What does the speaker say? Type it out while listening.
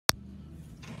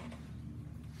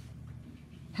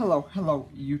Hello,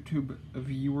 YouTube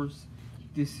viewers.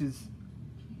 This is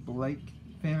Blake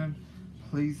Fannin.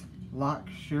 Please like,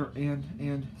 share,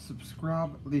 and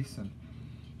subscribe. Listen,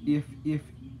 if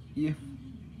the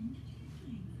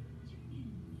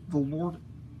Lord,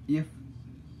 if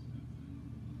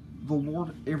the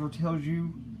Lord ever tells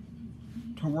you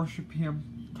to worship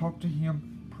Him, talk to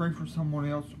Him, pray for someone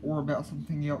else or about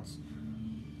something else,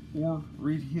 or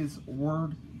read His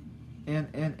Word,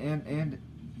 and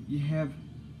you have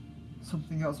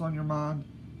something else on your mind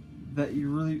that you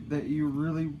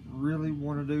really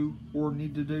want to do or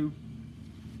need to do,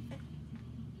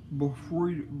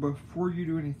 before you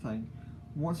do anything,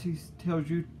 once he tells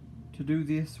you to do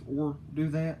this or do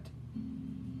that,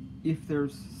 if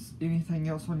there's anything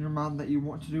else on your mind that you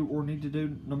want to do or need to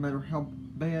do, no matter how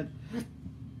bad,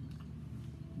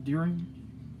 during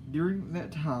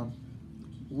that time,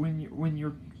 when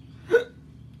you're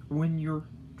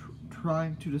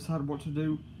trying to decide what to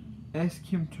do, ask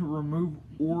him to remove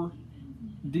or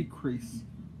decrease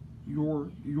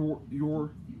your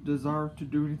desire to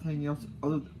do anything else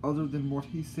other than what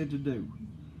he said to do.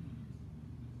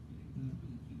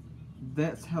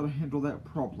 That's how to handle that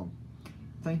problem.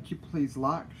 Thank you. Please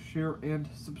like, share, and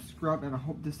subscribe, and I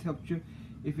hope this helped you.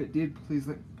 If it did, please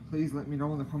let me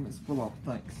know in the comments below.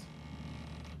 Thanks.